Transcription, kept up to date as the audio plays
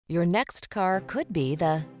Your next car could be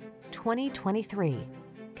the 2023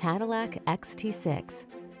 Cadillac XT6.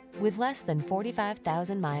 With less than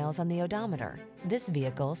 45,000 miles on the odometer, this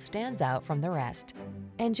vehicle stands out from the rest.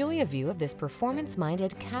 Enjoy a view of this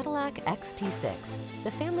performance-minded Cadillac XT6,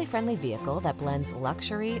 the family-friendly vehicle that blends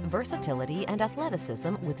luxury, versatility, and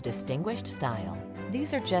athleticism with distinguished style.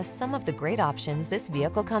 These are just some of the great options this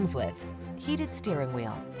vehicle comes with: heated steering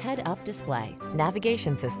wheel, head-up display,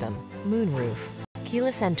 navigation system, moonroof,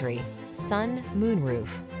 keyless entry, sun moonroof,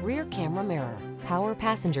 rear camera mirror, power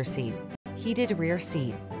passenger seat, heated rear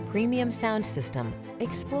seat, premium sound system.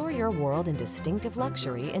 Explore your world in distinctive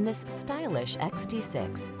luxury in this stylish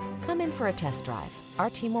XT6. Come in for a test drive. Our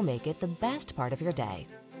team will make it the best part of your day.